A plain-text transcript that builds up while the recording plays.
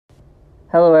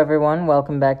Hello, everyone.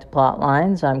 Welcome back to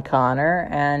Plotlines. I'm Connor,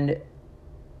 and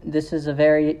this is a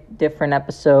very different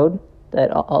episode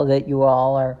that you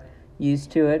all are used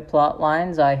to at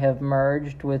Plotlines. I have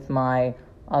merged with my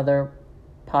other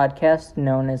podcast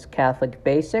known as Catholic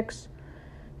Basics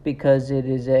because it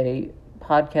is a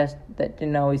podcast that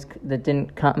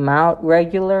didn't come out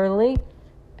regularly,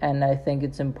 and I think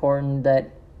it's important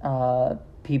that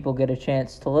people get a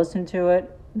chance to listen to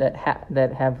it that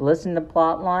have listened to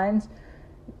Plotlines.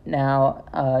 Now,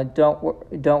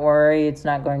 don't worry, it's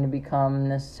not going to become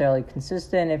necessarily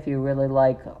consistent. If you really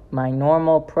like my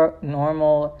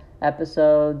normal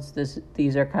episodes,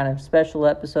 these are kind of special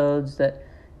episodes that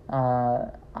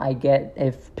I get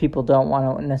if people don't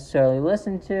want to necessarily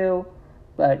listen to,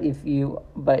 but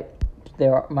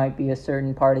there might be a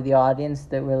certain part of the audience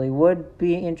that really would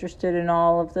be interested in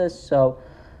all of this. So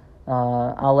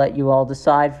I'll let you all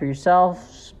decide for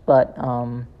yourselves, but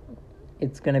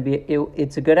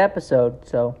it's a good episode,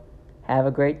 so have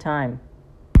a great time.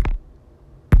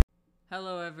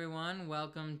 Hello, everyone.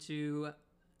 Welcome to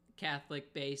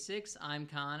Catholic Basics. I'm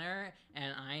Connor,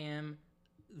 and I am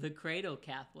the Cradle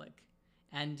Catholic.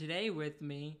 And today with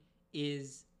me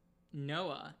is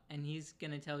Noah, and he's going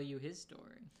to tell you his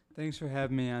story. Thanks for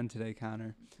having me on today,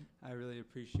 Connor. I really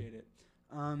appreciate it.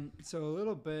 So a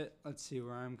little bit, let's see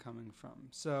where I'm coming from.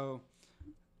 So,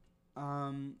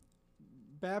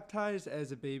 baptized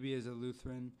as a baby as a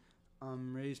Lutheran,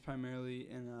 raised primarily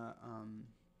in a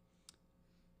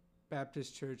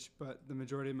Baptist church, but the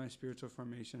majority of my spiritual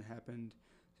formation happened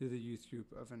through the youth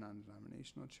group of a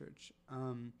non-denominational church.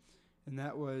 And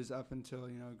that was up until,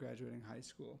 graduating high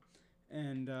school.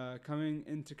 And coming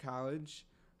into college,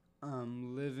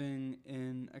 living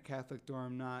in a Catholic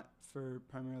dorm, not for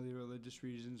primarily religious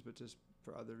reasons, but just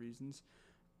for other reasons.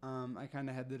 I kind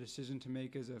of had the decision to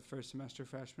make as a first semester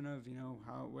freshman of,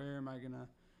 where am I going to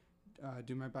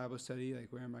do my Bible study? Like,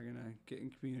 where am I going to get in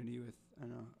community with,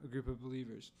 a group of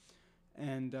believers?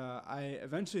 And I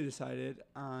eventually decided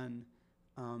on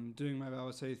doing my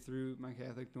Bible study through my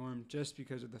Catholic dorm just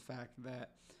because of the fact that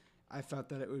I felt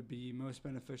that it would be most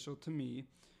beneficial to me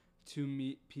to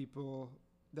meet people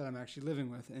that I'm actually living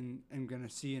with and am going to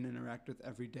see and interact with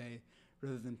every day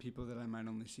rather than people that I might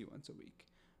only see once a week.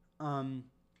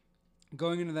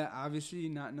 Going into that, obviously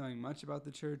not knowing much about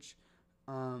the church,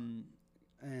 and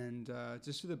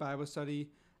just through the Bible study,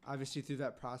 obviously through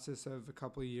that process of a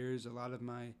couple of years, a lot of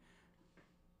I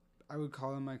would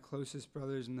call them my closest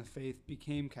brothers in the faith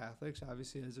became Catholics,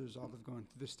 obviously as a result of going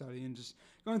through the study and just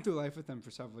going through life with them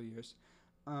for several years.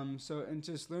 And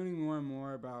just learning more and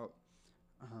more about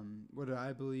what do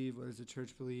I believe, what does the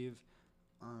church believe,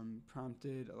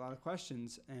 prompted a lot of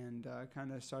questions and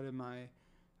kind of started my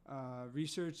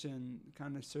research and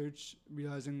kind of search,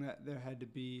 realizing that there had to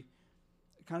be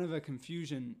kind of a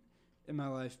confusion in my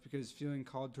life because feeling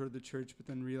called toward the church, but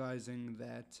then realizing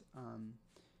that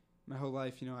my whole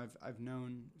life, I've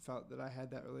felt that I had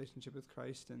that relationship with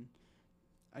Christ, and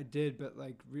I did, but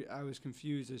I was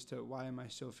confused as to why am I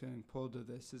still feeling pulled to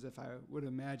this, as if I would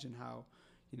imagine how,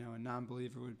 a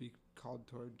non-believer would be called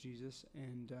toward Jesus,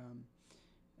 and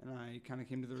I kind of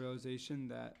came to the realization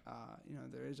that,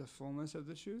 there is a fullness of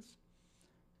the truth.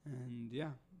 And,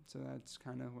 so that's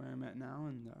kind of where I'm at now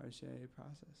in the RCIA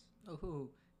process. Oh,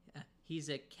 he's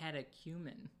a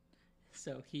catechumen.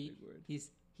 So he's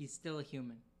still a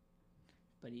human.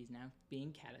 But he's now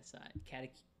being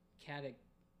catechesis,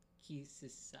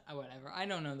 whatever. I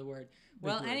don't know the word.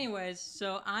 Well, anyways,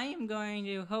 so I am going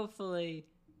to hopefully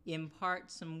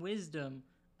impart some wisdom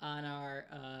on our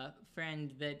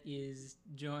friend that is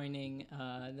joining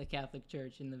the Catholic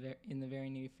Church in the very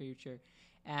near future,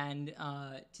 and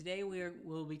today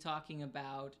we'll be talking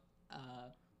about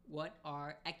what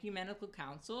are ecumenical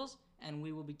councils, and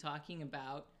we will be talking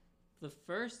about the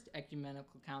first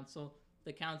ecumenical council,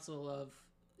 the Council of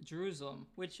Jerusalem,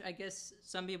 which I guess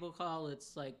some people call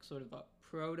it's like sort of a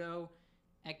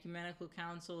proto-ecumenical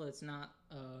council. It's not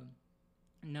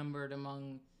numbered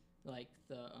among like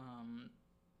the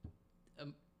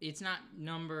it's not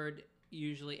numbered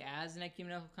usually as an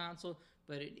ecumenical council,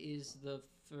 but it is the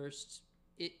first,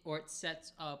 it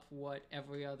sets up what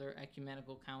every other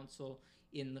ecumenical council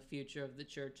in the future of the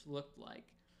church looked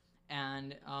like,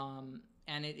 and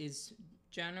it is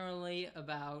generally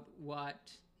about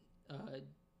what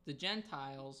the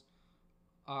Gentiles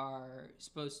are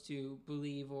supposed to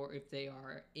believe, or if they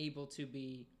are able to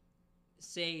be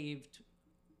saved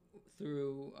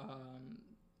through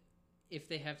if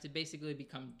they have to basically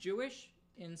become Jewish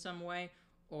in some way,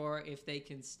 or if they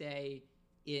can stay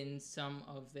in some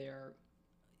of their,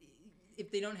 if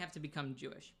they don't have to become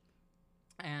Jewish.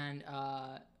 And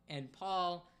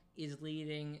Paul is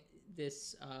leading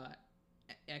this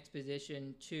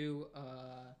exposition to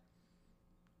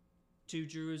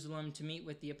Jerusalem to meet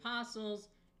with the apostles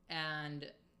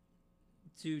and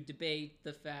to debate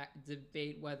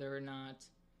whether or not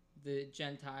the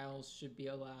Gentiles should be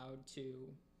allowed to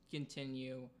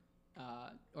continue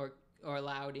or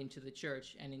allowed into the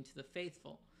church and into the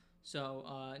faithful. So,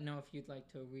 Noah, if you'd like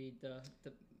to read the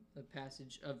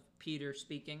passage of Peter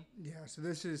speaking. Yeah, so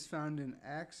this is found in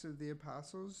Acts of the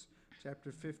Apostles,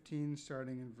 chapter 15,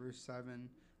 starting in verse 7.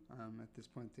 At this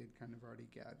point, they'd kind of already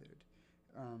gathered.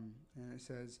 And it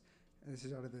says, and this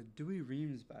is out of the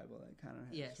Douay-Rheims Bible. That kind of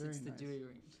has yes, very it's the nice.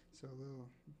 Douay-Rheims. So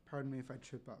pardon me if I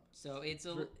trip up. So it's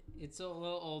a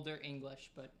little older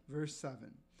English, but verse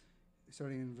 7,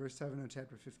 starting in verse 7 of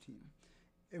chapter 15.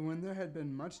 And when there had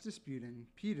been much disputing,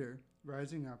 Peter,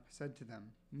 rising up, said to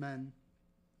them, Men,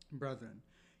 brethren,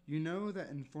 you know that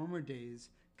in former days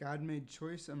God made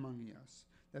choice among us,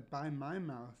 that by my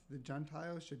mouth the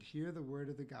Gentiles should hear the word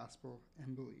of the gospel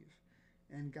and believe.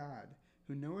 And God,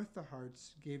 who knoweth the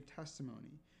hearts, gave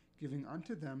testimony, giving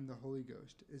unto them the Holy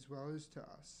Ghost, as well as to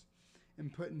us,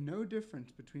 and put no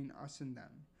difference between us and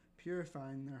them,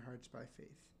 purifying their hearts by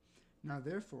faith. Now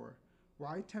therefore,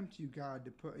 why tempt you God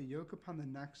to put a yoke upon the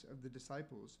necks of the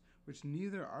disciples, which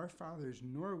neither our fathers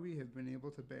nor we have been able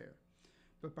to bear?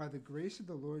 But by the grace of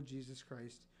the Lord Jesus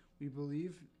Christ, we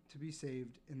believe to be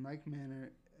saved in like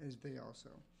manner as they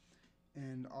also.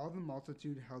 And all the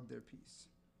multitude held their peace.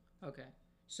 Okay.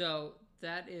 So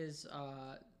that is,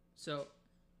 so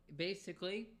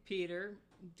basically Peter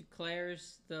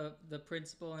declares the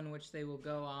principle in which they will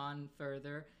go on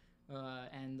further,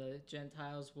 and the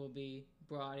Gentiles will be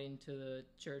brought into the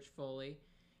church fully,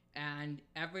 and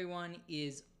everyone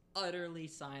is utterly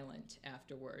silent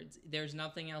afterwards. There's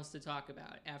nothing else to talk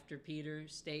about. After Peter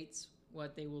states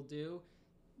what they will do,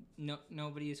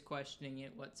 nobody is questioning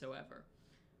it whatsoever.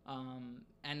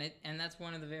 And that's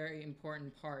one of the very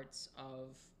important parts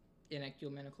of an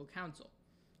ecumenical council.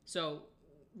 So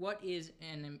what is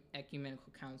an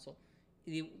ecumenical council?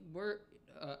 The word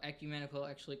ecumenical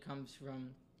actually comes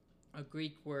from a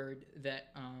Greek word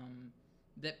that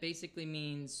basically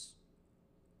means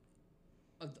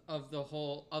of the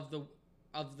whole of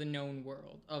the known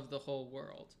world, of the whole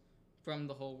world, from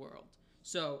the whole world.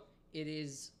 So it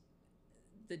is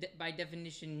by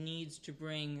definition needs to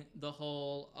bring the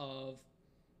whole of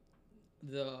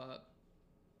the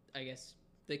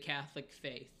Catholic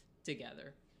faith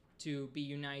together to be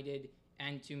united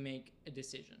and to make a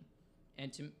decision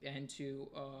and to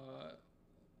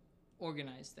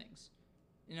organize things.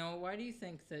 Why do you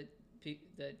think that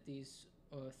these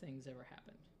things ever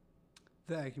happened?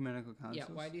 The ecumenical councils?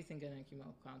 Yeah, why do you think an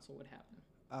ecumenical council would happen?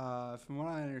 From what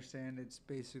I understand, it's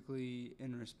basically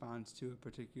in response to a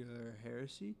particular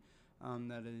heresy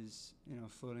that is,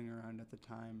 floating around at the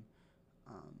time.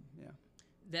 Yeah.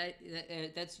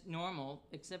 That's normal,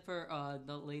 except for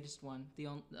the latest one. The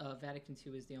Vatican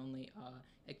II is the only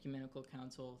ecumenical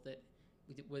council that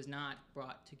was not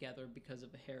brought together because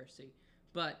of a heresy.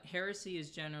 But heresy is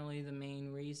generally the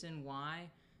main reason why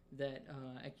that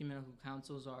ecumenical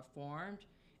councils are formed,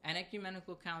 and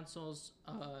ecumenical councils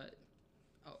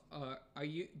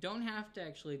don't have to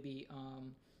actually be.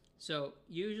 So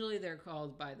usually they're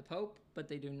called by the Pope, but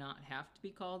they do not have to be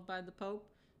called by the Pope.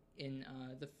 In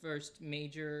the first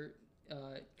major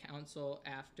council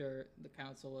after the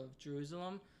Council of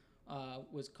Jerusalem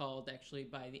was called actually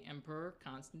by the Emperor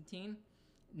Constantine,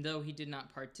 though he did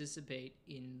not participate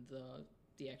in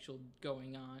the actual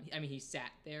going on. I mean, he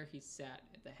sat there. He sat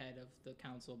at the head of the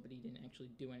council, but he didn't actually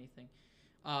do anything.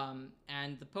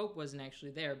 And the Pope wasn't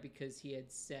actually there because he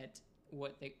had set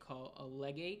what they call a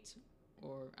legate,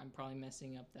 or I'm probably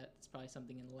messing up that. It's probably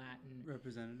something in Latin.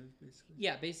 Representative, basically.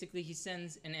 Yeah, basically he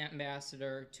sends an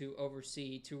ambassador to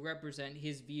oversee, to represent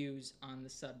his views on the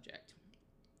subject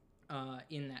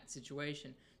in that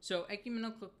situation. So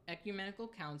ecumenical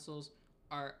councils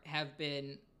have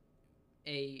been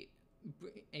a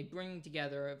bringing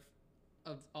together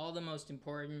of all the most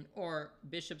important, or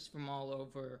bishops from all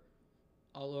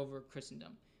over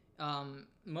Christendom.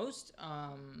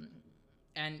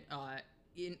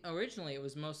 Originally it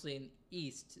was mostly in the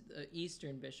East. The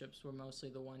Eastern bishops were mostly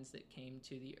the ones that came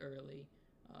to the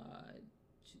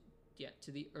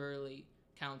early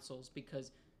councils,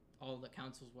 because all the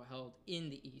councils were held in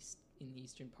the East, in the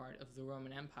eastern part of the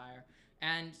Roman Empire.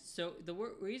 And so the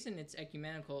reason it's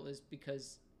ecumenical is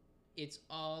because it's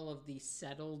all of the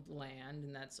settled land,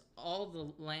 and that's all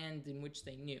the land in which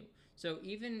they knew. So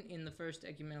even in the first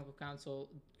ecumenical council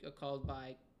called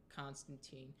by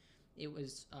Constantine, it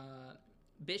was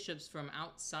bishops from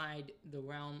outside the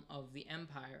realm of the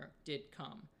empire did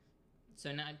come.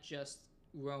 So not just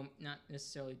Rome, not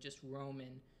necessarily just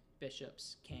Roman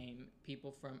bishops came,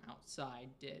 people from outside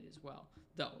did as well,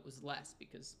 though it was less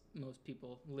because most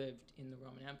people lived in the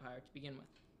Roman Empire to begin with.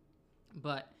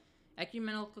 But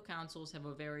ecumenical councils have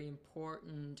a very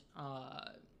important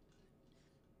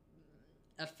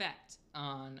effect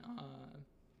on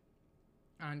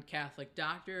Catholic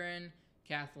doctrine,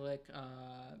 Catholic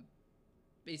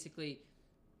basically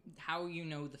how you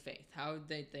know the faith, how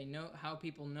they know, how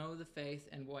people know the faith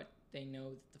and what they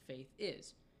know that the faith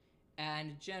is.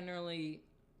 And generally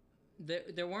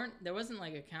there wasn't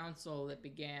like a council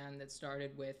that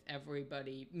started with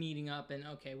everybody meeting up and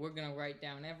okay, we're going to write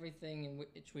down everything in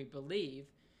which we believe,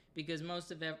 because most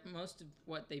of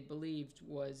what they believed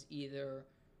was either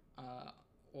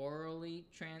orally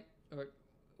or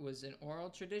was an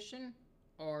oral tradition,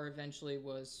 or eventually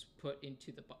was put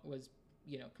into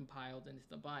compiled into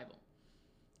the Bible,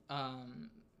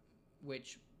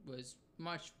 which was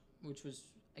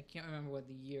I can't remember what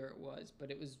the year it was, but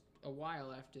it was a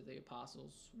while after the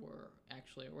apostles were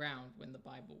actually around when the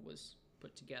Bible was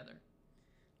put together.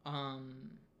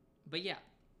 But yeah,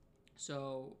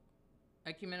 so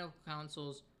ecumenical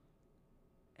councils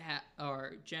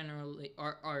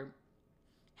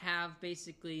have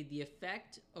basically the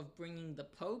effect of bringing the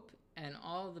Pope and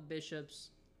all the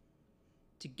bishops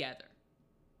together,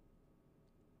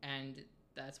 and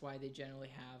that's why they generally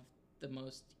have the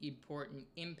most important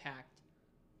impact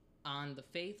on the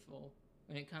faithful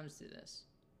when it comes to this.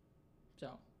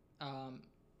 So,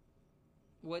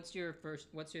 what's your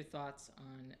thoughts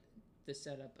on the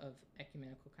setup of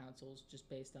ecumenical councils, just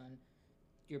based on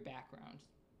your background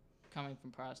coming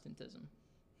from Protestantism?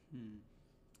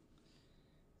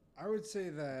 I would say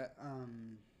that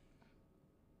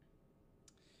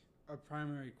a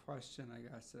primary question, I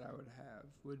guess, that I would have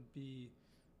would be,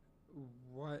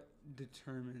 what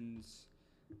determines,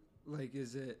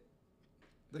 is it,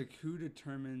 who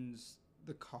determines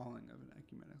the calling of an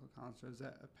ecumenical council? Is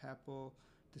that a papal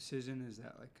decision? Is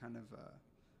that kind of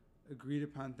a agreed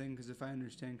upon thing? Because if I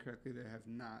understand correctly, there have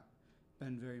not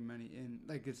been very many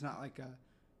it's not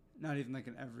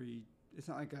it's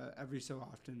not like every so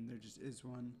often there just is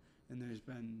one, and there's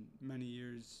been many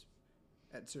years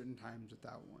at certain times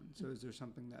without one. So is there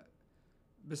something that,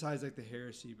 besides the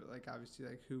heresy, but obviously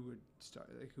who would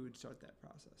start that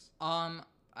process?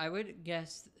 I would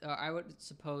guess, I would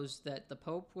suppose that the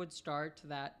Pope would start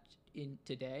that in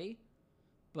today,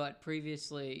 but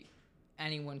previously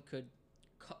anyone could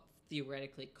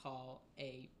theoretically call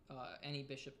any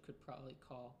bishop could probably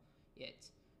call it.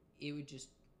 It would just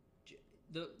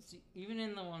even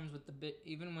in the ones with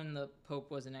even when the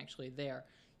Pope wasn't actually there,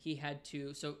 he had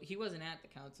to. So he wasn't at the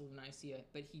Council of Nicaea,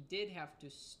 but he did have to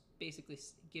basically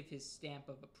give his stamp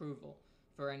of approval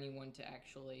for anyone to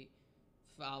actually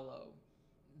follow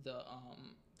the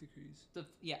decrees.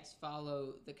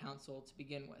 Follow the council to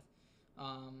begin with.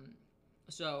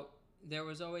 So there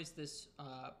was always this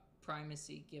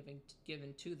primacy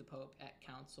given to the Pope at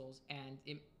councils, and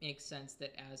it makes sense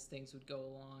that as things would go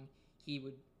along, he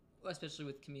would, especially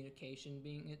with communication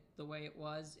being the way it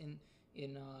was in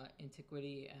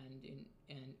antiquity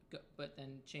but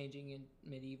then changing in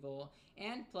medieval,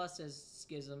 and plus as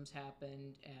schisms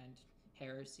happened and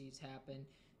heresies happened,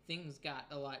 things got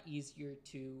a lot easier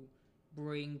to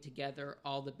bring together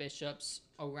all the bishops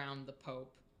around the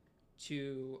Pope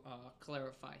to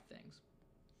clarify things.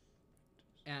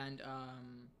 And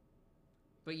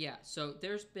but yeah, so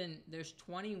there's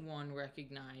 21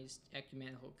 recognized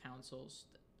ecumenical councils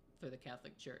for the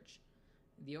Catholic Church.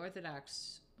 The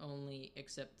Orthodox only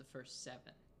accept the first 7.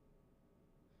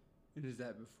 And is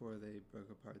that before they broke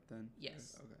apart then?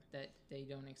 Yes. Okay. That they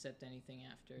don't accept anything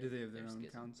after. Do they have their own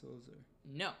schism. councils? Or?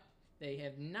 No. They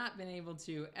have not been able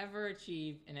to ever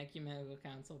achieve an ecumenical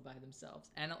council by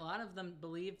themselves. And a lot of them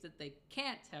believe that they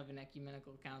can't have an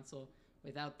ecumenical council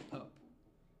without the Pope.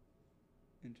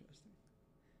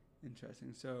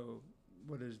 Interesting. So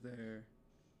what is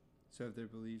so have their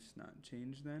beliefs not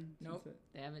changed then? Nope,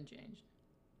 they haven't changed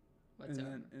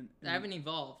whatsoever. They and haven't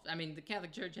evolved. I mean, the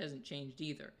Catholic Church hasn't changed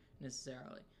either,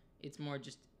 necessarily. It's more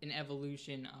just an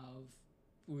evolution of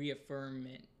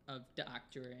reaffirmment of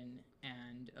doctrine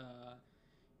and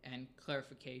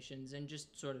clarifications and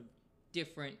just sort of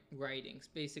different writings.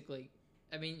 Basically,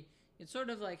 I mean, it's sort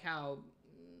of like how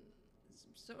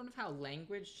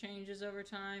language changes over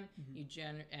time.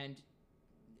 Mm-hmm.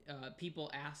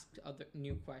 People ask other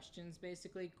new questions,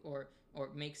 basically, or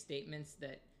make statements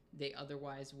that they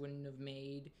otherwise wouldn't have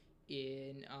made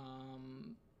in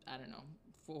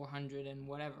 400 and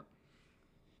whatever.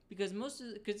 Because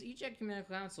each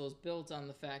ecumenical council is built on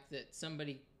the fact that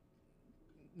somebody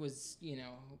was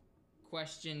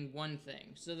question one thing.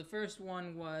 So the first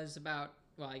one was about,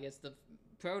 well, I guess the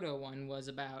proto one was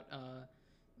about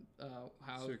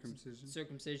how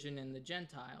circumcision and the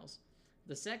Gentiles.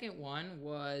 The second one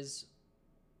was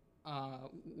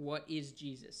what is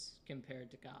Jesus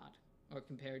compared to God or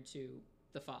compared to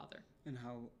the Father. And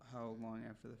how long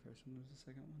after the first one was the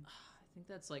second one? I think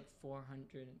that's like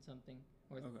 400 and something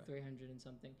or 300 and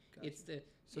something. Gotcha.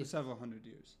 It's several hundred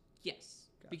years. Yes,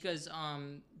 gotcha. Because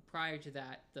prior to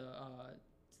that,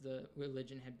 the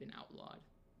religion had been outlawed.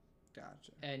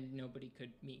 Gotcha. And nobody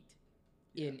could meet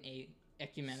in a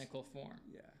ecumenical form.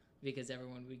 Yeah. Because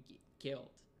everyone would get killed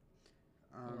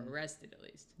or arrested at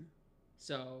least. Yeah.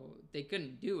 So they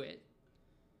couldn't do it.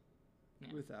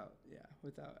 Yeah. Without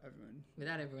everyone.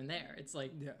 Without everyone there, it's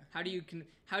like how do you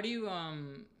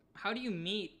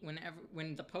meet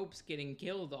when the Pope's getting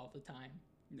killed all the time?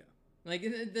 Yeah. Like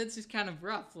that's just kind of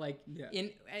rough. Like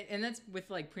and that's with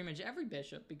like pretty much every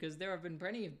bishop, because there have been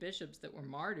plenty of bishops that were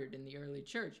martyred in the early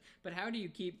church. But how can you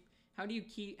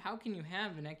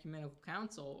have an ecumenical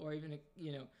council or even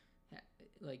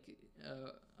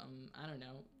I don't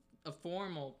know, a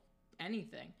formal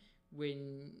anything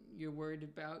when you're worried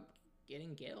about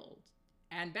getting killed?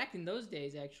 And back in those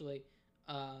days, actually,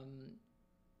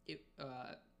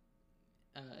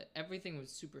 everything was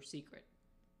super secret.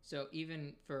 So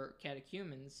even for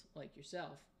catechumens like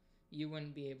yourself, you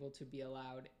wouldn't be able to be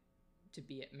allowed to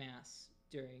be at Mass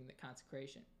during the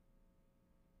consecration.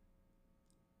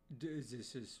 Is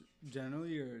this just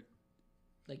generally, or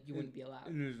like you wouldn't be allowed?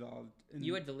 Involved.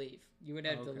 You had to leave. You would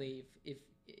have to leave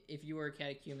if you were a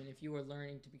catechumen. If you were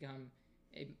learning to become,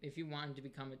 if you wanted to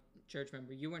become a church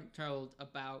member, you weren't told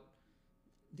about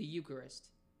the Eucharist.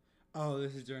 Oh,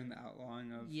 this is during the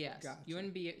outlawing of. Yes, gotcha. You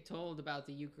wouldn't be told about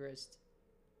the Eucharist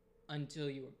until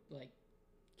you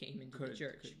came into the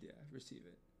church. Could receive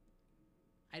it.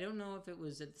 I don't know if it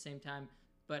was at the same time,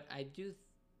 but I do.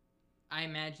 I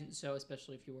imagine so,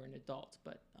 especially if you were an adult.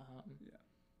 But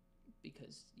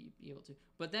because you'd be able to.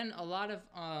 But then a lot of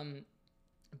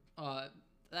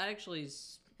that actually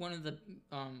is one of the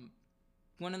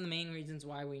main reasons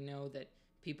why we know that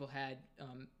people had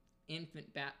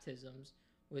infant baptisms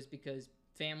was because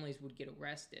families would get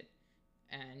arrested,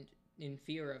 and in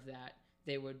fear of that,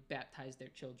 they would baptize their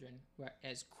children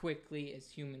as quickly as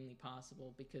humanly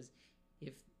possible, because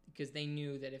they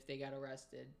knew that if they got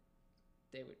arrested,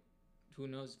 they would, who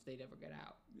knows if they'd ever get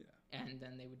out. Yeah. And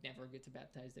then they would never get to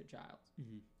baptize their child.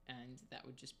 Mm-hmm. And that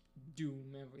would just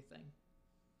doom everything.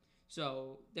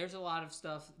 So there's a lot of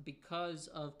stuff because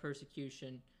of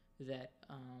persecution that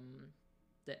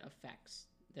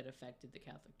affected the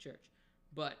Catholic Church.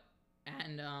 But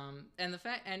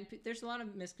there's a lot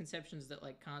of misconceptions that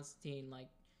like Constantine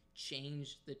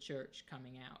changed the church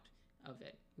coming out of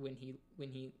it when he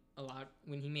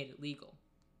made it legal.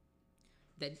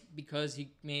 That because he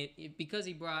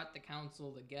brought the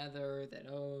council together, that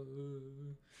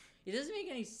it doesn't make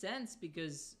any sense,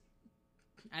 because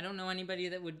I don't know anybody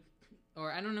that would,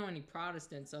 or I don't know any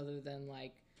Protestants other than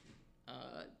I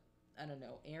don't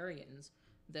know, Arians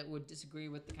that would disagree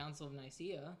with the Council of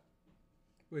Nicaea.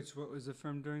 What was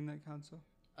affirmed during that council?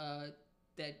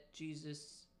 That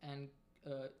Jesus and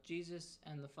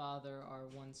the Father are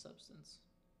one substance.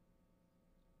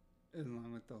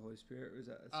 Along with the Holy Spirit, or was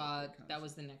that a separate council? That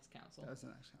was the next council. That was the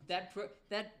next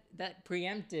council. That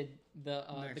preempted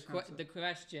the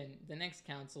question, the next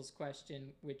council's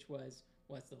question, which was,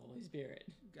 what's the Holy Spirit?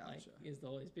 Gotcha. Is the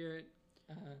Holy Spirit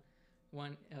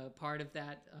one part of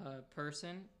that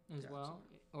person as well,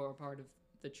 or part of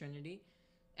the Trinity?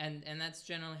 And that's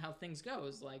generally how things go.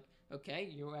 Is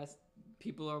you ask,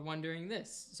 people are wondering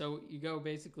this, so you go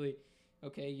basically.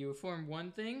 Okay, you affirm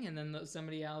one thing, and then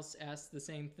somebody else asks the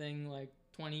same thing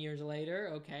 20 years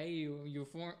later. Okay, you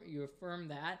affirm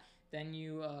that. Then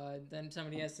then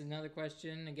somebody asks another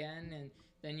question again, and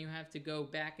then you have to go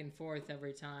back and forth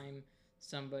every time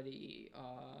somebody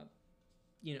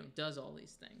does all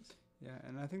these things. Yeah,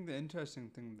 and I think the interesting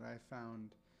thing that I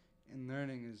found in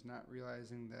learning is not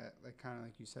realizing that, kind of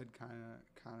like you said,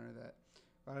 Connor, that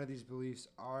a lot of these beliefs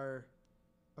are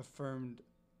affirmed.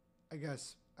 I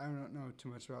guess I don't know too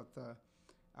much about the,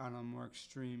 more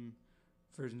extreme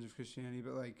versions of Christianity,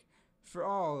 but for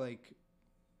all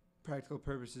practical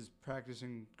purposes,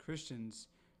 practicing Christians,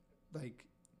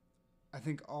 I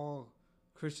think all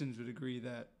Christians would agree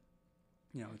that,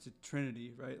 it's a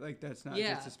Trinity, right? That's not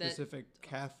just a specific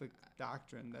Catholic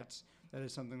doctrine. That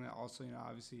is something that also,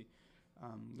 obviously,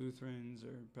 Lutherans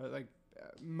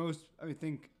I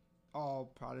think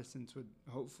all Protestants would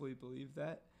hopefully believe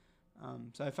that.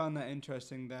 So I found that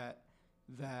interesting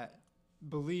that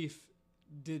belief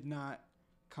did not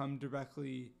come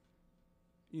directly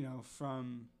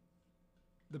from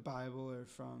the Bible or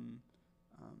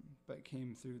but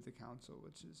came through the council,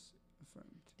 which is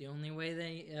affirmed. The only way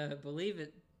they believe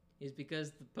it is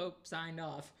because the Pope signed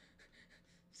off.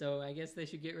 So I guess they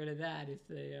should get rid of that if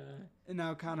they. And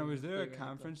now, Connor, was there a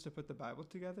conference to put the Bible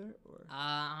together, or?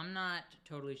 I'm not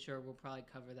totally sure. We'll probably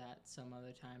cover that some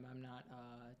other time.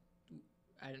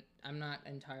 I'm not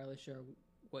entirely sure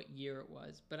what year it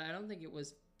was, but I don't think it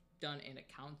was done in a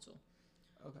council.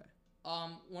 Okay.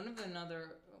 One of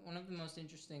the most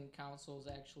interesting councils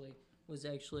was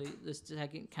the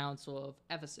Second Council of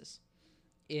Ephesus,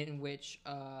 in which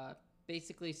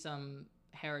basically some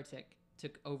heretic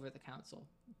took over the council,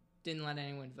 didn't let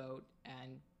anyone vote,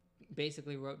 and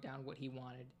basically wrote down what he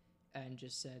wanted and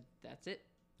just said, that's it.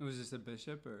 Was this a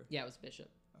bishop or? Yeah, it was a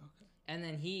bishop. Okay. And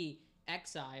then he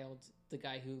exiled the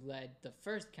guy who led the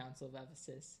first Council of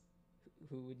Ephesus,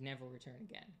 who would never return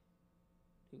again,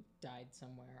 who died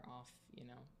somewhere off,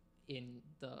 in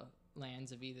the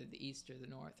lands of either the east or the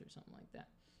north or something like that.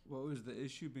 What was the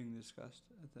issue being discussed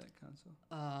at that council?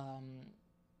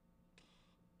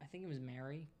 I think it was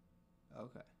Mary.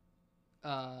 Okay.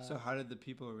 So how did the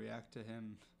people react to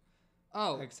him?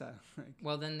 Exile.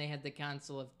 Well, then they had the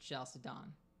Council of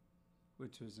Chalcedon,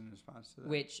 which was in response to that.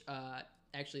 Which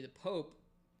actually the Pope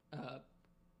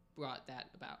brought that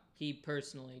about. He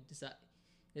personally decided.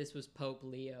 This was Pope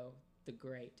Leo the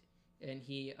Great, and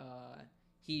he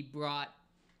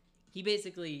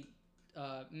basically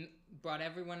brought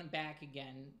everyone back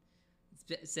again.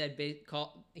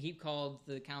 He called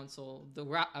the council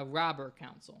a robber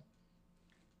council,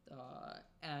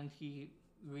 and he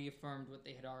reaffirmed what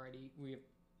they had already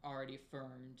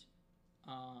affirmed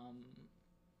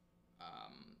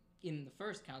in the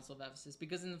first Council of Ephesus.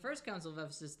 Because in the first Council of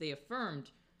Ephesus, they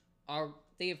affirmed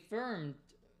the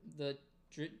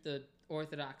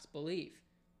Orthodox belief,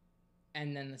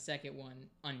 and then the second one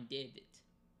undid it,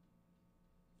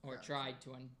 or tried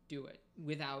to undo it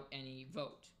without any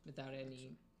vote, without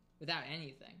anything.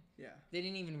 Yeah. They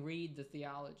didn't even read the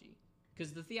theology,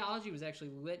 because the theology was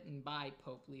actually written by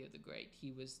Pope Leo the Great.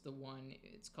 He was the one.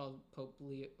 It's called Pope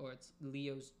Leo, or it's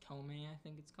Leo's Tome, I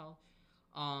think it's called.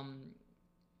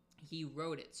 He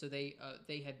wrote it, so they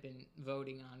had been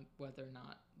voting on whether or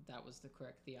not that was the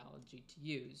correct theology to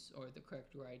use, or the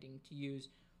correct writing to use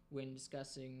when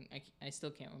discussing. I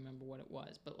still can't remember what it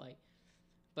was,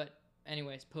 but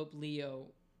anyways, Pope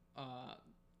Leo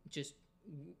just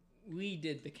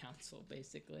redid the council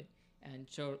basically, and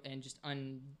just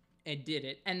undid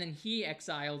it, and then he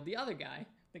exiled the other guy,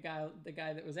 the guy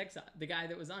that was exiled, the guy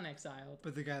that was unexiled.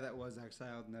 But the guy that was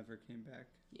exiled never came back.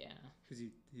 Yeah, because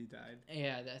he died.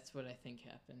 Yeah, that's what I think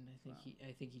happened.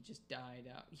 I think he just died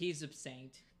out. He's a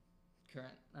saint,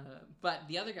 but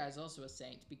the other guy's also a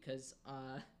saint because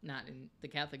not in the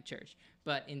Catholic Church,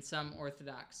 but in some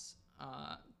Orthodox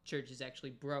churches actually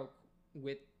broke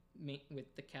with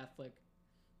the Catholic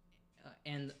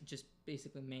and just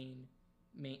basically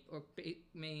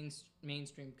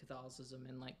mainstream Catholicism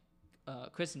and like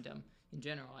Christendom in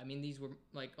general. I mean, these were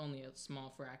like only a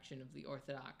small fraction of the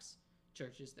Orthodox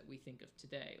churches that we think of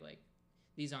today. Like,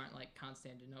 these aren't like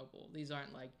Constantinople. These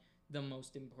aren't like the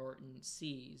most important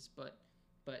sees, but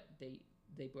they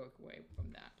broke away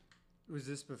from that. Was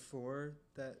this before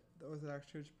that the Orthodox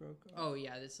Church broke off? Oh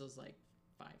yeah, this was like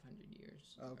 500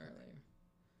 years earlier.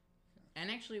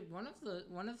 And actually, one of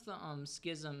the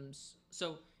schisms.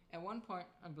 So at one point,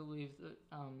 I believe that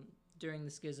during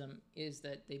the schism is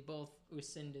that they both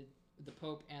rescinded, the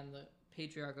Pope and the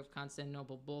Patriarch of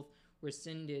Constantinople both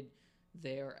rescinded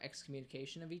their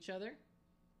excommunication of each other,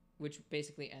 which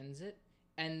basically ends it.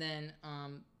 And then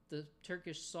the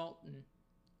Turkish Sultan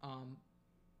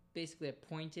basically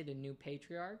appointed a new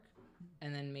patriarch,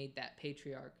 and then made that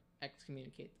patriarch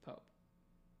excommunicate the Pope.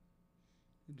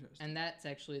 Interesting. And that's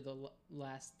actually the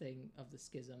last thing of the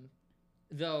schism,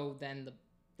 though then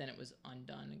it was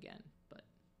undone again.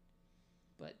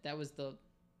 But that was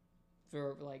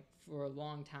for a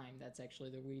long time, that's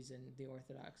actually the reason the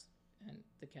Orthodox and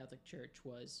the Catholic Church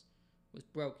was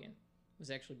broken. It was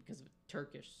actually because of a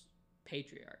Turkish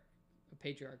patriarch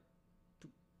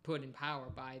put in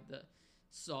power by the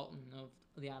Sultan of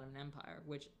the Ottoman Empire,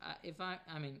 which I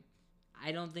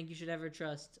don't think you should ever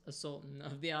trust a Sultan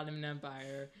of the Ottoman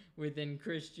Empire within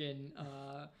Christian,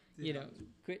 I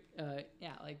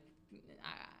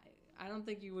don't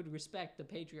think you would respect the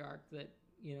patriarch that,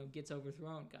 gets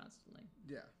overthrown constantly.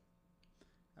 Yeah,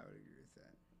 I would agree with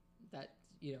that. That,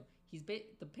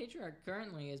 the patriarch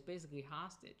currently is basically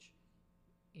hostage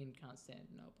in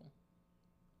Constantinople.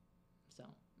 So,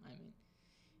 I mean,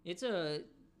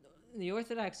 the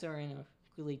Orthodox are in a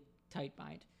really tight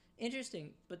bind.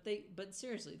 Interesting, but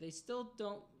seriously, they still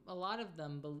don't. A lot of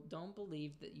them don't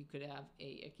believe that you could have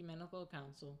a ecumenical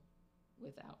council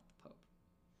without the Pope.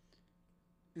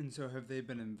 And so, have they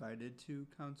been invited to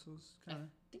councils? I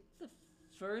think the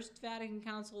first Vatican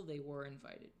Council they were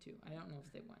invited to. I don't know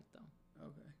if they went though.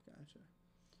 Okay, gotcha.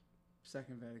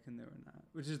 Second Vatican, they were not,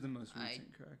 which is the most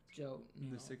recent, correct? In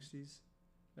the 60s,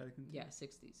 Vatican II? Yeah,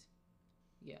 60s.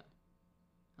 Yeah.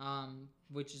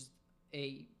 Which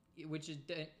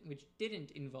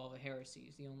didn't involve a heresy.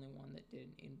 Is the only one that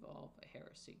didn't involve a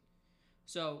heresy.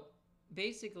 So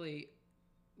basically,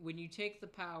 when you take the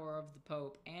power of the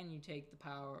Pope and you take the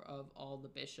power of all the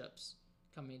bishops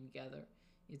coming together,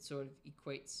 it sort of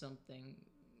equates something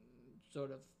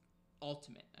sort of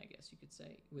ultimate, I guess you could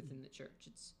say, within the church.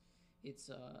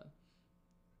 It's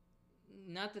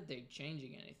not that they're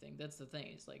changing anything. That's the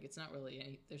thing. It's like it's not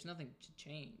really there's nothing to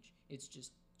change. It's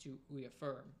just to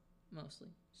reaffirm mostly.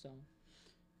 So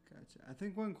gotcha. I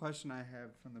think one question I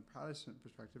have from the Protestant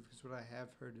perspective, because what I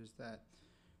have heard is that,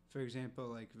 for example,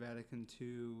 like Vatican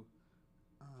II,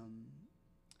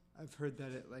 I've heard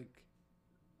that it like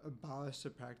abolished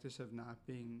the practice of not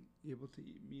being able to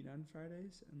eat meat on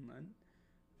Fridays in Lent.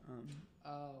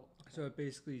 So it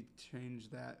basically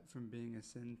changed that from being a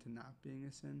sin to not being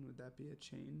a sin. Would that be a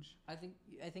change? I think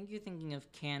you're thinking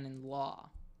of canon law.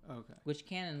 Okay. Which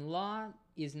canon law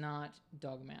is not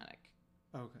dogmatic.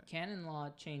 Okay. Canon law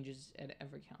changes at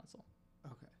every council.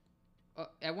 Okay.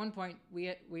 At one point,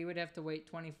 we would have to wait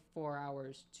 24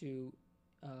 hours to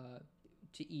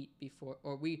eat before,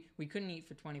 or we couldn't eat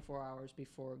for 24 hours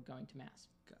before going to mass.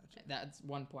 Gotcha. That's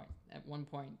one point. At one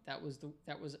point, that was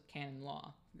canon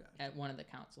law. Gotcha. At one of the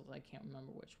councils. I can't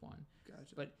remember which one.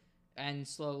 Gotcha. And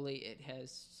slowly it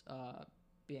has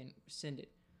been rescinded.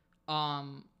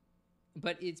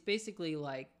 But it's basically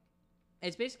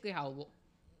how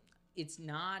it's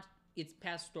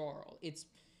pastoral.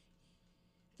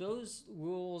 Those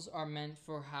rules are meant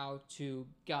for how to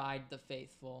guide the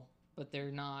faithful, but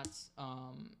they're not.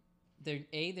 They're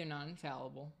not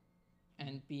infallible,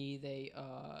 and B, they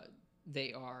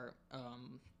are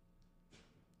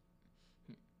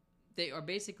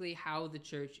basically how the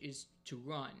church is to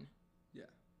run. Yeah.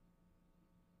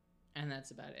 And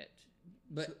that's about it.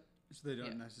 But so they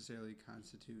don't necessarily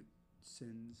constitute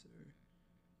sins, or.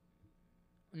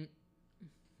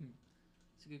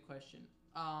 It's a good question.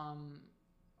 No,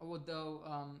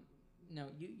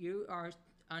 you are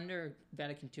under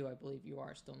Vatican II. I believe you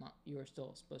are still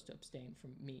supposed to abstain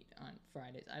from meat on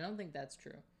Fridays. I don't think that's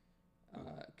true,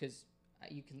 because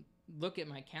you can look at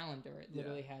my calendar. It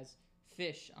literally has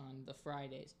fish on the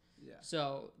Fridays. Yeah.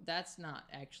 So that's not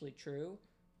actually true,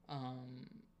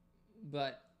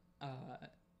 but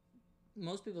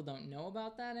most people don't know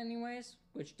about that anyways,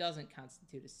 which doesn't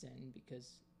constitute a sin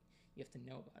because you have to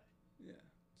know about it. Yeah.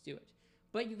 To do it.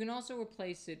 But you can also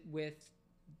replace it with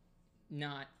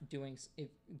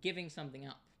giving something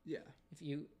up. Yeah.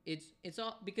 It's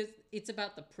all because it's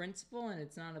about the principle and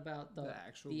it's not about the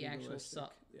actual It's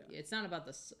not about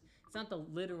it's not the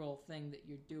literal thing that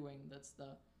you're doing. That's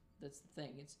the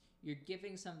thing. It's you're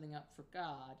giving something up for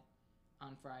God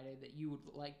on Friday that you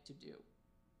would like to do.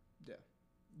 Yeah.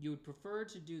 You would prefer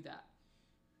to do that.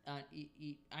 I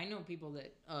know people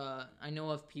that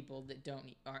of people that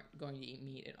aren't going to eat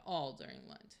meat at all during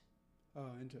Lent.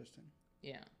 Oh, interesting.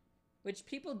 Yeah, which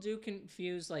people do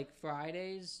confuse like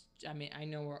Fridays. I mean, I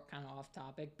know we're kind of off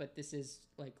topic, but this is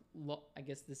like I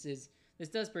guess this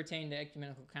does pertain to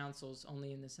ecumenical councils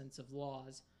only in the sense of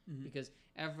laws, because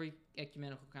every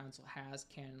ecumenical council has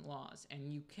canon laws,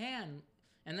 and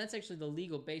that's actually the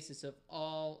legal basis of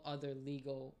all other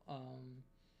legal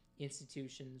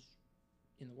institutions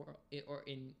in the world, or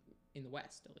in the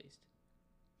West at least.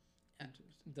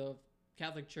 The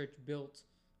Catholic Church built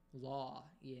law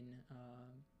in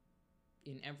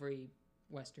every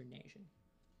Western nation.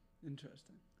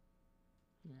 Interesting.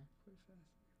 Yeah. Quite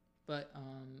fast.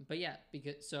 But yeah,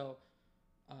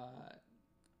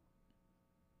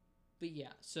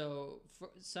 so for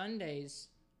Sundays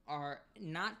are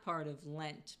not part of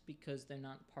Lent because they're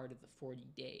not part of the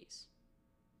 40 days.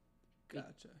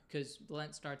 Gotcha. Because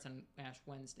Lent starts on Ash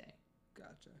Wednesday.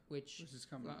 Gotcha. Which is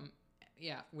coming.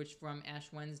 Which from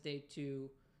Ash Wednesday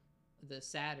to the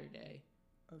Saturday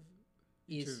of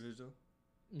Easter Vigil.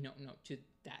 No, to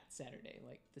that Saturday,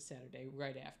 like the Saturday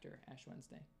right after Ash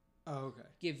Wednesday. Oh, okay.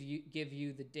 Give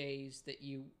you the days that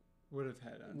you would have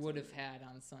had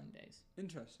on Sundays.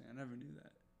 Interesting. I never knew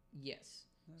that. Yes.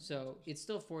 So it's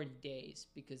still 40 days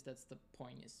because that's the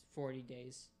point, is 40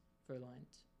 days for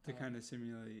Lent. To kind of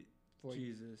simulate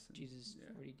Jesus.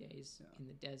 40 days in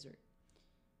the desert.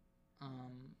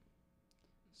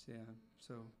 So, yeah.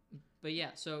 So. But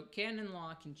yeah, so canon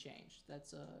law can change.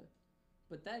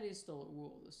 But that is still a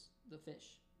rule. The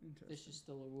fish is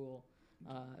still a rule.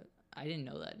 I didn't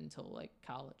know that until like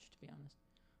college, to be honest.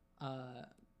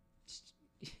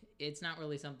 It's not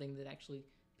really something that actually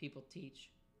people teach,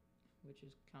 which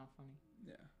is kind of funny.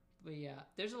 Yeah. But yeah,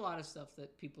 there's a lot of stuff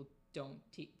that people don't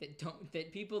teach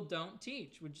that people don't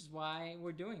teach, which is why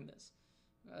we're doing this.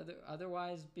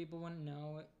 Otherwise, people wouldn't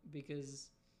know it because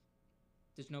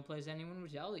there's no place anyone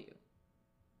would tell you.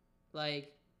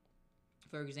 Like,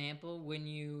 for example, when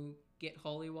you get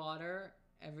holy water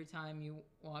every time you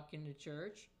walk into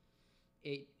church,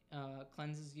 it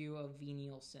cleanses you of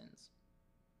venial sins.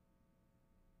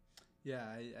 Yeah,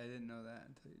 I didn't know that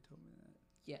until you told me that.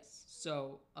 Yes.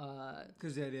 So.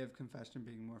 Because the idea of confession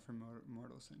being more for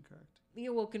mortal sin, correct? Yeah,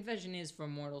 well, confession is for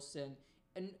mortal sin,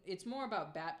 and it's more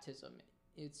about baptism.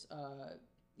 It's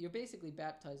you're basically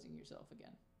baptizing yourself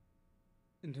again.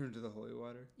 In terms of the holy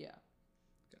water. Yeah.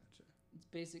 Gotcha. It's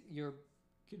basic. You're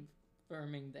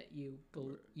confirming that you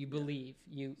believe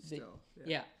you. Still.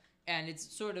 Yeah, and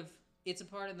it's a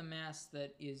part of the mass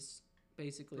that is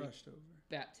basically brushed over.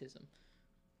 Baptism.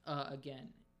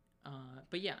 Again.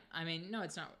 But yeah, I mean, no,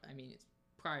 it's not. I mean, it's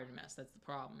prior to mass. That's the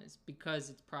problem. Is because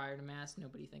it's prior to mass,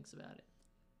 nobody thinks about it.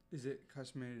 Is it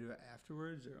customary to do it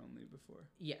afterwards or only before?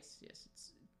 Yes.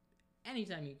 It's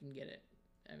anytime you can get it.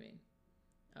 I mean,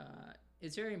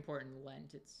 it's very important in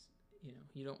Lent. It's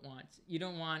you don't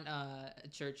want a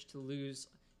church to lose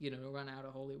to run out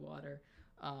of holy water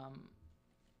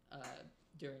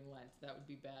during Lent. That would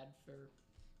be bad for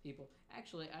people.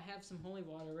 Actually, I have some holy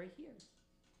water right here.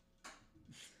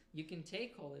 You can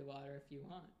take holy water if you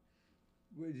want.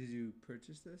 Wait, did you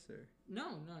purchase this or?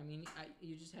 No. I mean,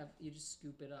 you just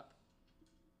scoop it up.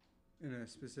 In a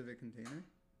specific container?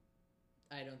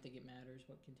 I don't think it matters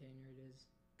what container it is.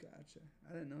 Gotcha.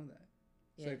 I didn't know that.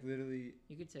 It's Yeah. like literally.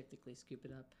 You could technically scoop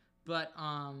it up, but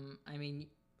I mean,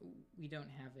 we don't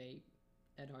have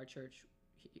at our church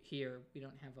here. We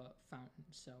don't have a fountain,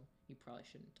 so you probably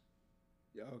shouldn't.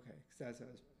 Yeah. Okay. Because that's how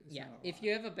it's yeah. Not If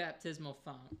you have a baptismal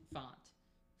font,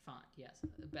 yes,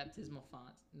 a baptismal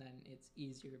font, then it's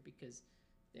easier because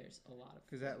there's a lot of.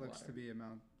 Because that looks water. to be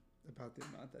about the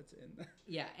amount that's in the.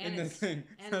 Yeah, and in it's the thing.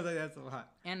 Sounds like that's a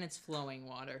lot. And it's flowing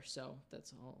water, so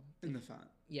that's all. In the font.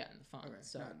 Yeah, in the font. Okay,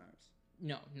 so, not in ours.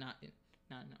 No, not in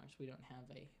ours. We don't have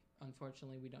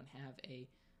unfortunately, we don't have a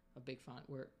big font.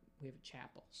 We have a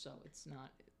chapel, so it's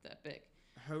not that big.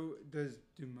 Do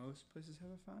most places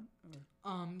have a font?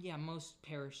 Or? Yeah, most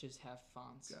parishes have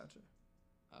fonts. Gotcha.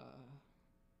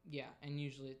 Yeah, and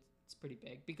usually it's pretty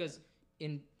big because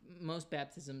in most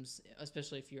baptisms,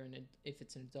 especially if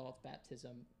it's an adult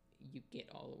baptism, you get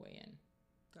all the way in.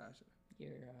 Gotcha.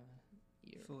 You're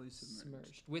fully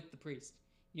submerged with the priest.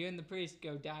 You and the priest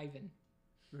go diving.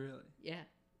 Really? Yeah,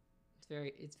 it's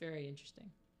very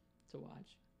interesting to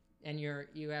watch, and you're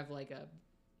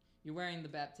wearing the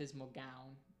baptismal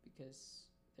gown because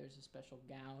there's a special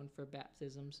gown for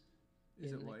baptisms.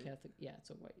 Is in it the white? Catholic, yeah, it's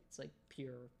a white. It's like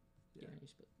pure. Yeah.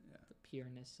 The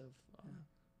pureness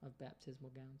of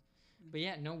baptismal gowns. But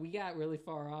yeah, no, we got really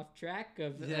far off track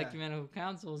of ecumenical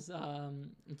councils. Do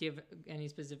you have any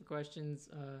specific questions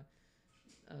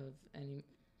of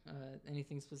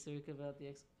anything specific about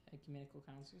the ecumenical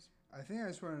councils? I think I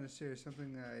just wanted to share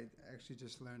something that I actually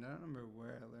just learned. I don't remember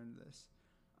where I learned this.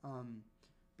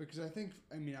 Because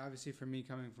obviously for me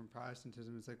coming from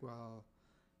Protestantism, it's like, well,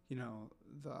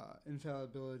 the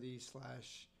infallibility /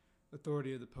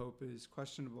 authority of the Pope is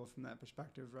questionable from that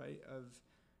perspective, right? Of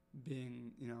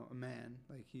being, a man,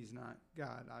 like he's not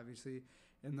God, obviously,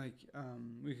 and like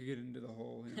we could get into the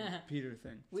whole Peter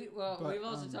thing. We've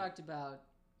also talked about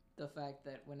the fact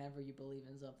that whenever you believe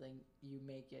in something, you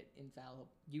make it infallible.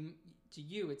 To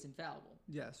you, it's infallible.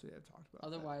 Yes, we have talked about.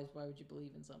 Otherwise, why would you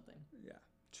believe in something? Yeah,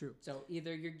 true. So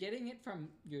either you're getting it from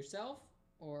yourself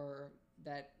or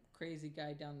that crazy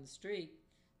guy down the street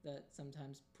that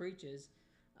sometimes preaches.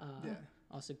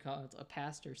 Also called a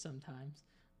pastor sometimes.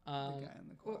 The guy in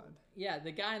the quad.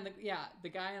 The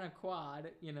guy in a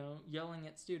quad, yelling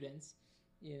at students,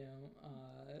 You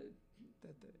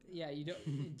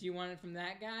don't. Do you want it from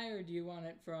that guy, or do you want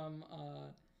it from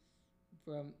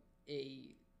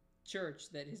a church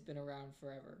that has been around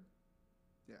forever?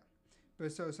 Yeah,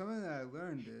 but so something that I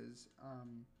learned is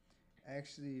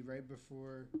actually right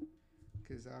before,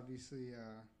 because obviously.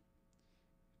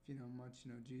 If you know much,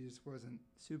 Jesus wasn't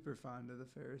super fond of the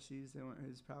Pharisees. They weren't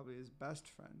probably his best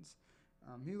friends.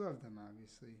 He loved them,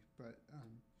 obviously, but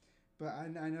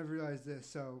I never realized this.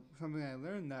 So something I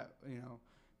learned that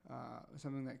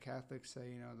something that Catholics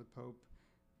say, the Pope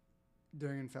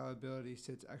during infallibility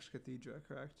sits ex cathedra,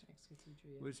 correct? Ex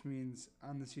cathedra, yeah. Which means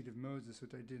on the seat of Moses,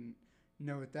 which I didn't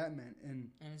know what that meant.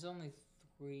 And it's only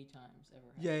 3 times ever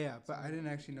happened. yeah, but I didn't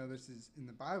actually know this is in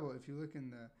the Bible. If you look in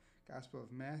the Gospel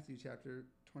of Matthew, chapter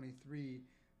 23,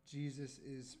 Jesus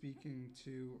is speaking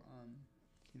to,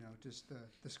 just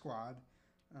the squad,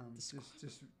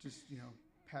 just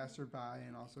passerby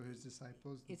and also his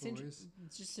disciples, the boys.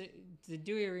 It's just the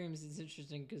Douay-Rheims is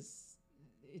interesting because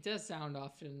it does sound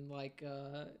often like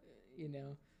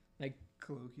like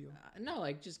colloquial. No,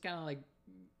 like just kind of like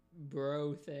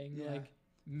bro thing, Yeah. like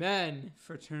men,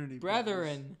 fraternity,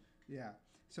 brethren. brothers. Yeah.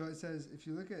 So it says, if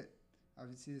you look at,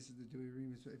 obviously this is the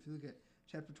Douay-Rheims, but if you look at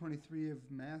chapter 23 of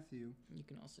Matthew, you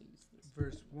can also use this.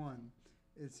 Verse 1,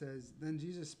 it says, Then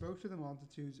Jesus spoke to the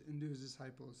multitudes and to his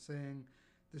disciples, saying,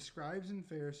 The scribes and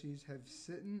Pharisees have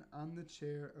sitten on the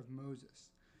chair of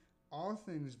Moses. All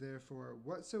things, therefore,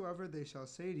 whatsoever they shall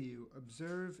say to you,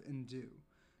 observe and do.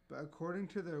 But according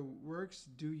to their works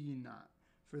do ye not,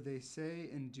 for they say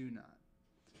and do not.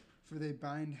 For they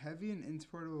bind heavy and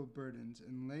insupportable burdens,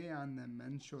 and lay on them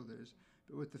men's shoulders,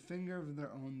 but with the finger of their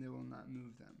own they will not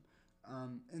move them.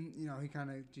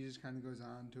 Jesus kind of goes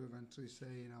on to eventually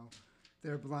say,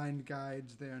 they're blind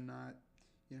guides. They are not,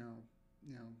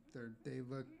 they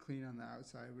look clean on the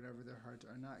outside, whatever their hearts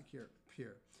are not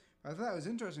pure. But I thought that was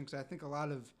interesting because I think a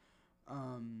lot of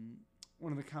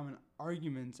one of the common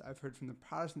arguments I've heard from the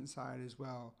Protestant side as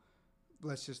well.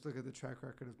 Let's just look at the track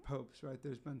record of popes, right?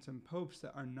 There's been some popes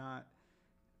that are not.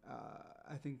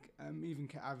 I think even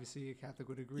obviously a Catholic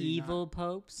would agree. Evil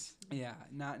popes. Yeah,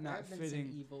 not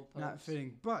fitting. Evil popes. Not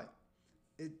fitting, but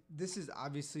this is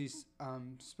obviously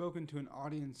spoken to an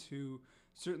audience who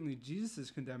certainly Jesus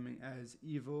is condemning as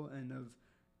evil and of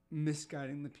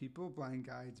misguiding the people, blind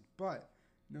guides. But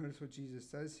notice what Jesus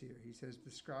says here. He says, "The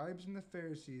scribes and the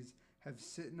Pharisees have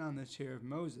sitten on the chair of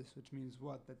Moses," which means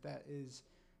what? That was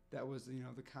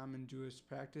the common Jewish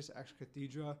practice, ex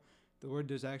cathedra. The word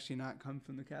does actually not come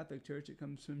from the Catholic Church. It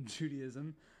comes from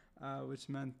Judaism, which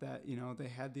meant that, they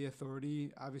had the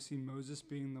authority, obviously Moses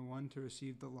being the one to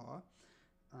receive the law.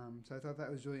 So I thought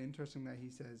that was really interesting that he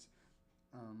says,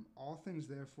 all things,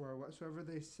 therefore, whatsoever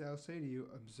they shall say to you,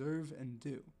 observe and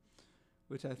do,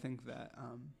 which I think that,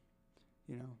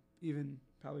 even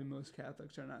probably most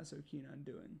Catholics are not so keen on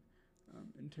doing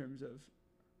in terms of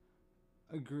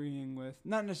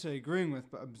not necessarily agreeing with,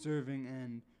 but observing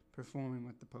and performing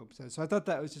what the Pope says. So I thought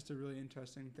that was just a really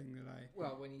interesting thing that I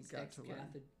when he's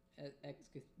ex-Catholic.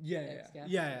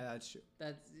 Yeah, that's true.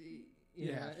 That's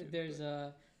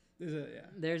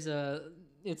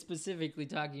it's specifically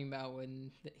talking about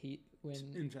when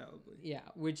infallibly. Yeah,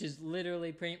 which is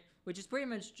pretty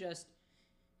much just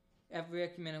every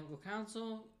ecumenical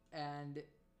council and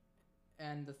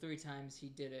the 3 times he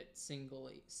did it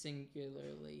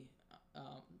singularly,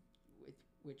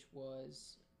 which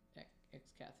was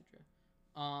ex cathedra.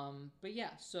 But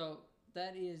yeah, so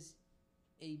that is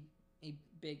a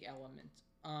big element.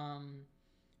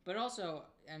 But also,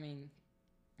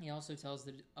 he also tells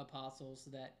the apostles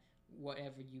that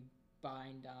whatever you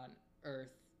bind on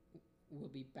earth will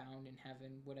be bound in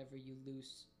heaven. Whatever you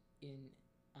loose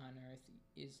on earth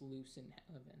is loose in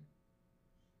heaven.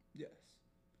 Yes.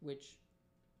 Which,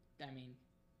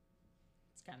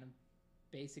 it's kind of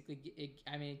basically,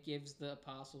 it gives the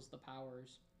apostles the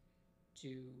powers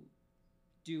to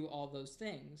do all those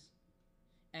things.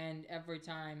 And every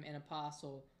time an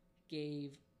apostle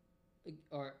gave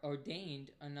or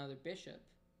ordained another bishop,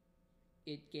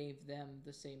 it gave them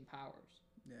the same powers.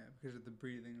 Yeah, because of the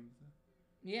breathing of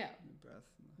the breath.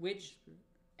 Which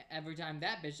every time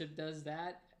that bishop does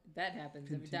that happens.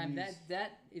 Continues. Every time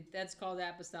that's called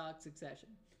apostolic succession.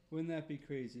 Wouldn't that be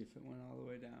crazy if it went all the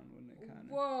way down, wouldn't it, Connor?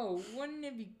 Whoa, wouldn't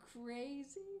it be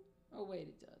crazy? Oh wait,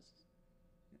 it does.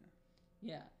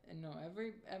 Yeah, and no,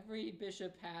 every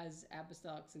bishop has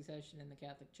apostolic succession in the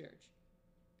Catholic Church.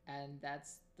 And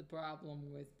that's the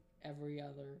problem with every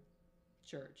other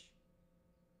church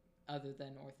other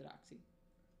than Orthodoxy.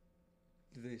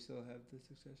 Do they still have the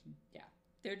succession? Yeah.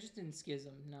 They're just in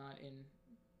schism,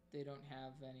 they don't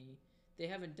have they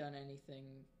haven't done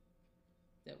anything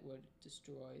that would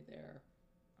destroy their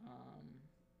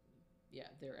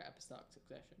apostolic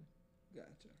succession.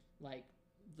 Gotcha.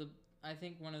 I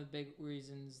think one of the big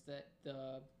reasons that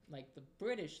the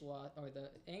British or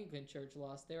the Anglican Church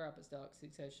lost their apostolic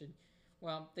succession,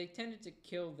 well, they tended to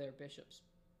kill their bishops.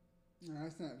 No,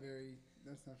 that's not very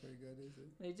good, is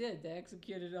it? They did. They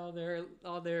executed all their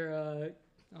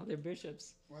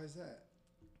bishops. Why is that?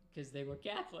 Because they were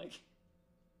Catholic.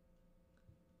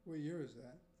 What year was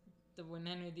that? When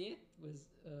Henry VIII was,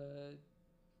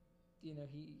 he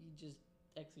just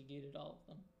executed all of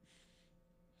them.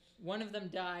 One of them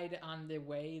died on the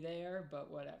way there, but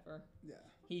whatever. Yeah.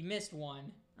 He missed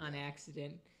one on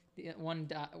accident. One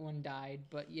died,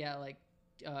 but yeah, like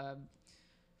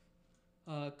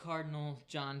Cardinal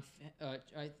John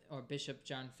or Bishop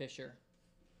John Fisher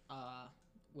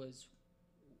was.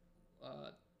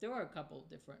 There were a couple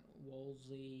different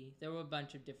Wolsey. There were a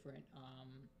bunch of different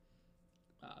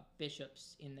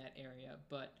bishops in that area,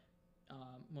 but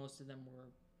most of them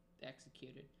were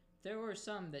executed. There were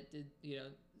some that did,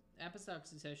 apostolic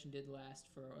succession did last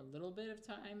for a little bit of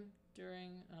time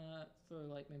during, for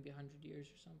like maybe 100 years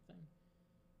or something,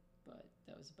 but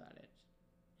that was about it,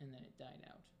 and then it died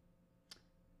out.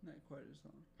 Not quite as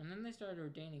long. And then they started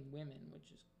ordaining women, which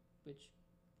just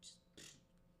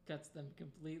cuts them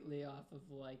completely off of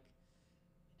like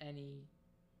any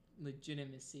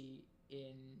legitimacy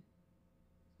in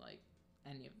like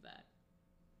any of that.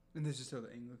 And this is still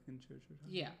the Anglican Church or something?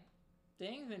 Yeah. The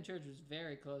Anglican Church was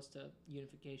very close to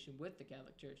unification with the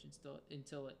Catholic Church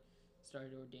until it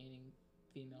started ordaining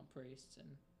female priests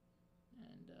and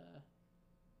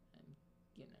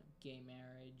gay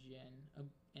marriage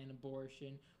and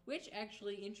abortion, which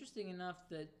actually, interesting enough,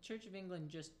 the Church of England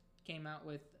just came out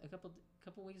with a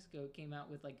couple weeks ago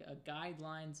like a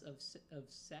guidelines of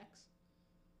sex,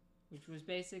 which was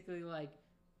basically like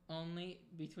only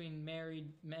between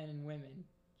married men and women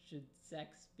should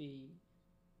sex be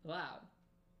allowed,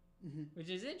 which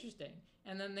is interesting.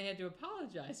 And then they had to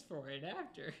apologize for it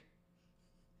after.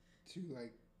 To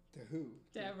who?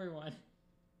 To everyone.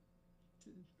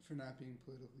 For not being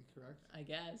politically correct? I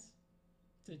guess.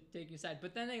 To take your side.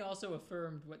 But then they also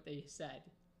affirmed what they said.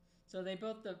 So they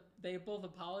both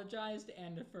apologized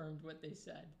and affirmed what they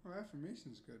said. Well,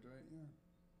 affirmation's good, right? Yeah.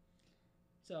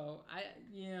 So I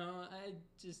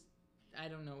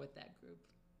don't know what that group.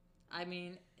 I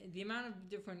mean, the amount of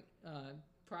different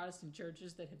Protestant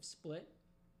churches that have split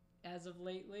as of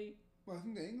lately. Well, I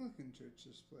think the Anglican Church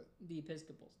is split. The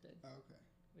Episcopals did. Oh, okay.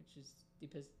 Which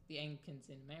is the Anglicans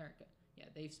in America. Yeah,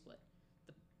 they've split.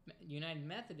 The United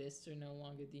Methodists are no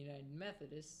longer the United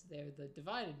Methodists. They're the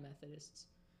Divided Methodists.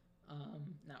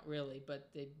 Not really, but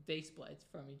they split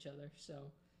from each other.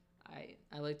 So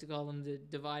I like to call them the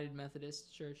Divided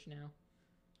Methodist Church now.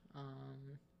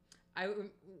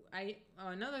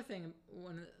 Another thing,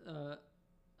 when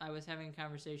I was having a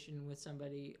conversation with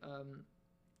somebody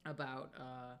about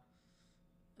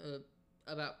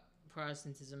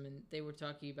Protestantism, and they were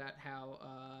talking about how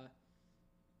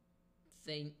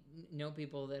they know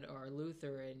people that are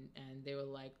Lutheran, and they were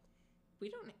like, we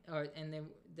don't, and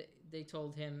they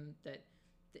told him that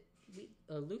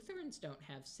Lutherans don't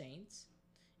have saints,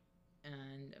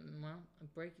 and well, I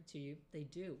break it to you, they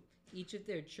do. Each of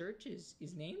their churches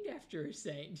is named after a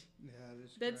saint. Yeah,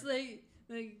 that's correct.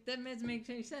 like that doesn't make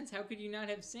any sense. How could you not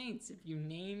have saints if you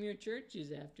name your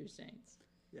churches after saints?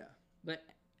 Yeah. But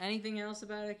anything else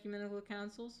about ecumenical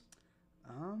councils?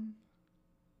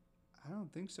 I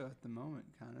don't think so at the moment,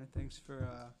 Connor. Thanks for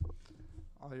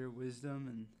all your wisdom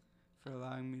and for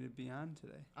allowing me to be on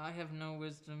today. I have no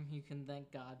wisdom. You can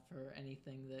thank God for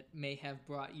anything that may have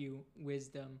brought you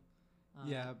wisdom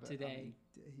today.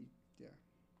 Yeah.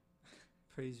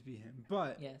 Praise be him.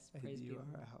 But yes, praise be you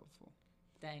him. are a helpful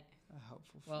friend.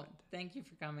 Well, thank you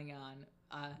for coming on.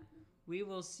 We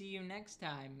will see you next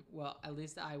time. Well, at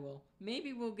least I will.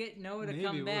 Maybe we'll get Noah to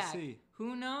come back. We'll see.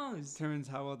 Who knows? Determines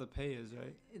how well the pay is,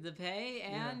 right? The pay,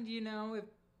 and if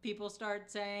people start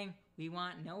saying we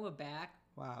want Noah back.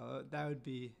 Wow, that would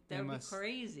be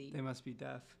crazy. They must be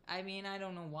deaf. I mean, I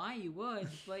don't know why you would,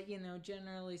 but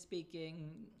generally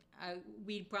speaking,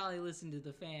 we'd probably listen to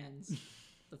the fans.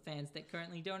 The fans that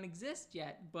currently don't exist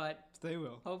yet, but they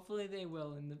will. Hopefully they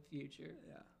will in the future.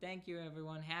 Yeah. Thank you,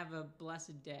 everyone. Have a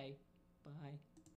blessed day. Bye.